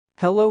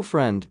Hello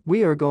friend,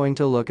 we are going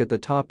to look at the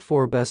top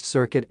 4 best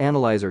circuit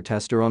analyzer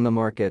tester on the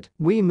market.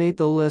 We made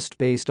the list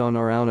based on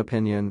our own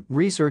opinion,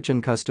 research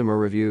and customer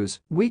reviews.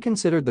 We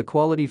considered the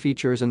quality,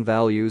 features and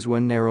values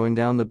when narrowing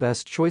down the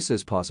best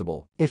choices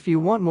possible. If you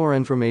want more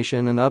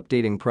information and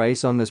updating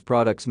price on this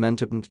product's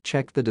mention,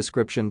 check the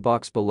description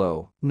box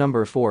below.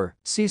 Number 4.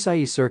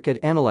 SeeSii Circuit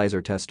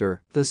Analyzer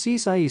Tester. The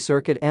SeeSii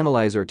Circuit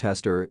Analyzer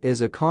Tester is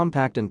a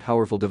compact and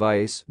powerful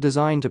device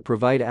designed to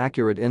provide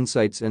accurate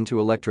insights into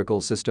electrical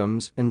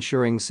systems, ensuring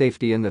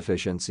safety and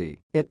efficiency.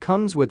 It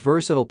comes with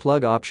versatile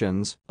plug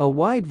options, a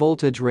wide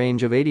voltage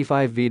range of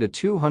 85V to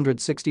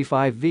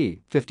 265V,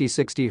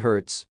 50-60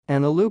 Hz,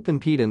 and a loop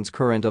impedance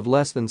current of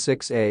less than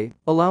 6A,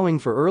 allowing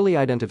for early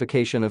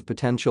identification of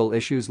potential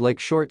issues like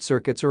short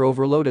circuits or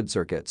overloaded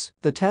circuits.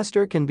 The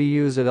tester can be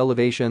used at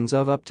elevations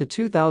of up to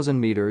 2,000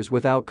 meters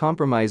without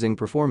compromising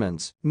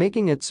performance,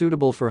 making it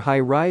suitable for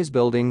high-rise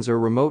buildings or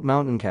remote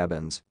mountain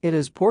cabins. It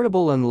is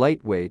portable and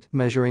lightweight,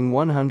 measuring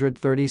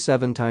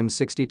 137 x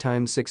 60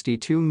 x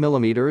 62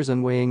 mm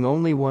and weighing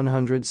only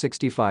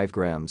 165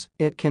 grams.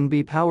 It can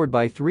be powered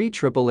by 3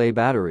 AAA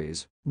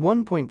batteries,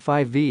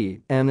 1.5V,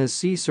 and is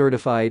SEE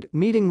certified,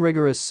 meeting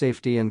rigorous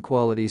safety and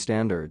quality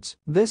standards.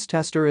 This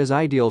tester is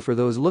ideal for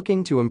those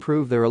looking to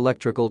improve their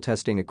electrical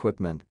testing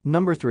equipment.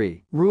 Number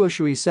 3.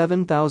 RuoShui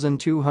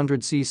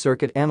 7200C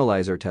Circuit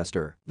Analyzer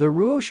Tester. The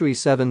RuoShui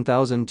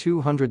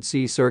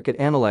 7200C Circuit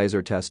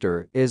Analyzer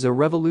Tester is a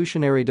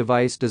revolutionary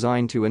device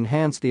designed to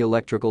enhance the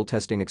electrical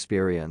testing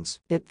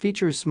experience. It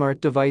features smart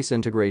device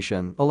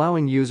integration,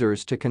 allowing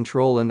users to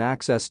control and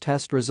access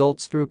test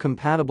results through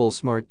compatible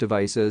smart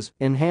devices,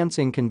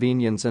 enhancing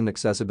convenience and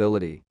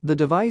accessibility. The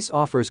device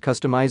offers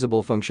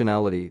customizable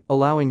functionality,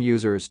 allowing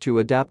users to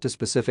adapt to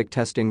specific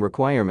testing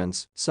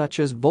requirements, such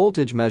as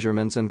voltage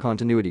measurements and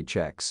continuity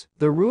checks.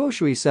 The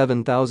RuoShui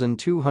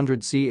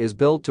 7200C is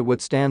built to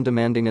withstand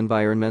demanding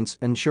environments,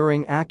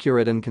 ensuring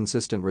accurate and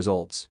consistent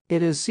results.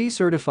 It is SEE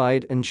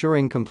certified,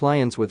 ensuring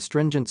compliance with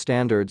stringent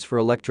standards for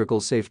electrical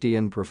safety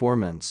and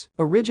performance.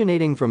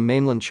 Originating from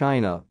mainland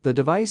China, the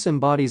device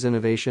embodies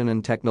innovation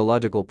and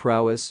technological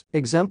prowess,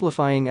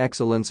 exemplifying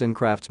excellence in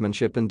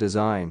craftsmanship and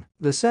design.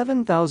 The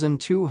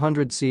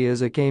 7200C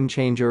is a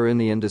game-changer in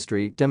the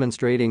industry,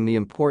 demonstrating the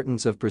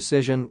importance of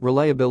precision,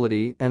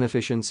 reliability, and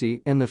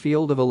efficiency in the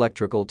field of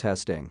electrical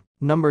testing.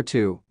 Number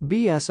 2.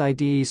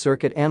 BSIDE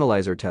Circuit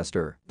Analyzer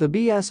Tester. The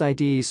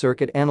BSIDE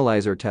Circuit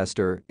Analyzer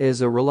Tester is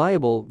a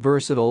reliable,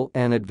 versatile,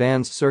 and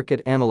advanced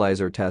circuit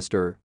analyzer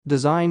tester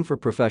designed for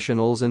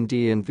professionals and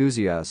DE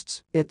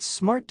enthusiasts. Its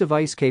smart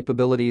device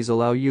capabilities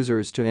allow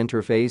users to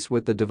interface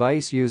with the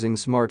device using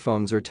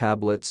smartphones or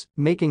tablets,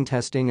 making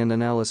testing and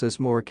analysis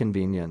more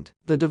convenient.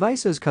 The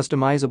device's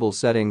customizable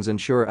settings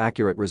ensure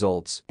accurate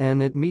results,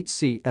 and it meets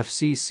SEE,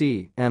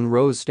 FCC, and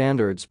RoHS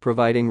standards,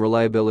 providing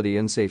reliability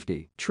and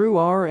safety. True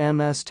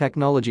RMS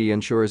technology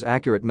ensures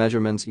accurate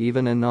measurements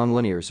even in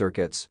nonlinear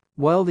circuits,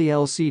 while the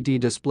LCD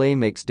display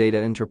makes data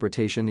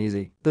interpretation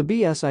easy. The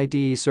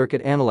BSIDE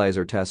Circuit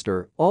Analyzer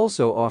Tester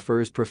also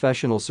offers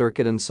professional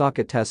circuit and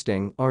socket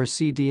testing,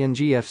 RCD and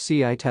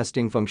GFCI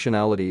testing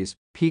functionalities,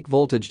 peak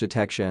voltage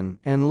detection,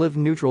 and live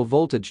neutral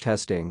voltage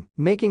testing,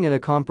 making it a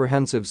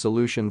comprehensive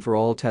solution for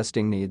all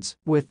testing needs.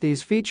 With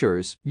these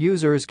features,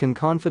 users can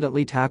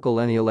confidently tackle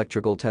any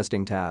electrical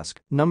testing task.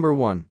 Number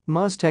 1.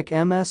 MasTech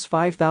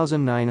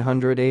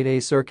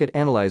MS5908A Circuit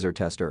Analyzer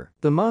Tester.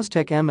 The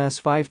MasTech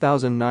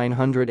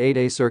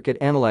MS5908A Circuit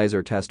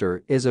Analyzer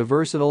Tester is a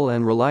versatile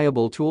and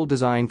reliable tool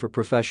designed for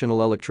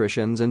professional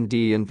electricians and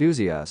DE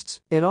enthusiasts.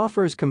 It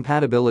offers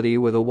compatibility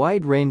with a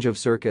wide range of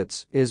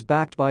circuits, is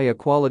backed by a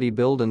quality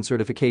build and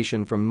certification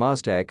from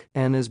MasTech,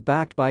 and is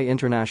backed by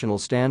international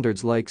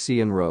standards like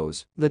SEE and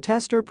RoHS. The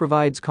tester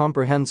provides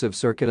comprehensive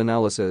circuit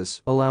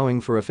analysis,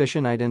 allowing for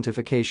efficient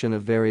identification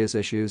of various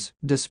issues.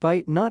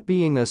 Despite not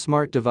being a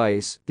smart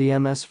device, the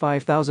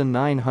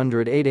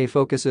MS5908A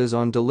focuses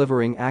on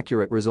delivering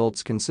accurate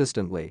results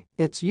consistently.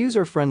 Its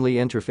user-friendly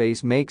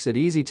interface makes it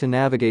easy to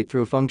navigate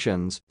through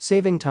functions,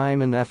 saving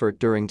time and effort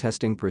during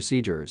testing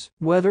procedures.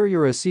 Whether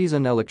you're a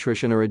seasoned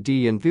electrician or a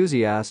DE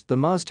enthusiast, the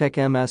MasTech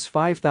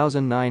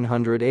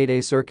MS5908A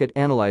Circuit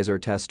Analyzer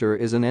Tester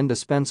is an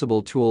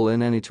indispensable tool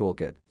in any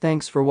toolkit.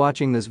 Thanks for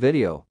watching this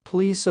video.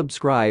 Please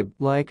subscribe,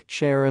 like,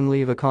 share and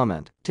leave a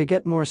comment. To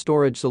get more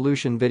storage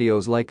solution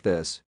videos like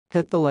this,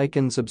 hit the like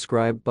and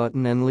subscribe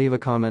button and leave a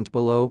comment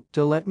below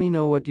to let me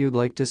know what you'd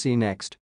like to see next.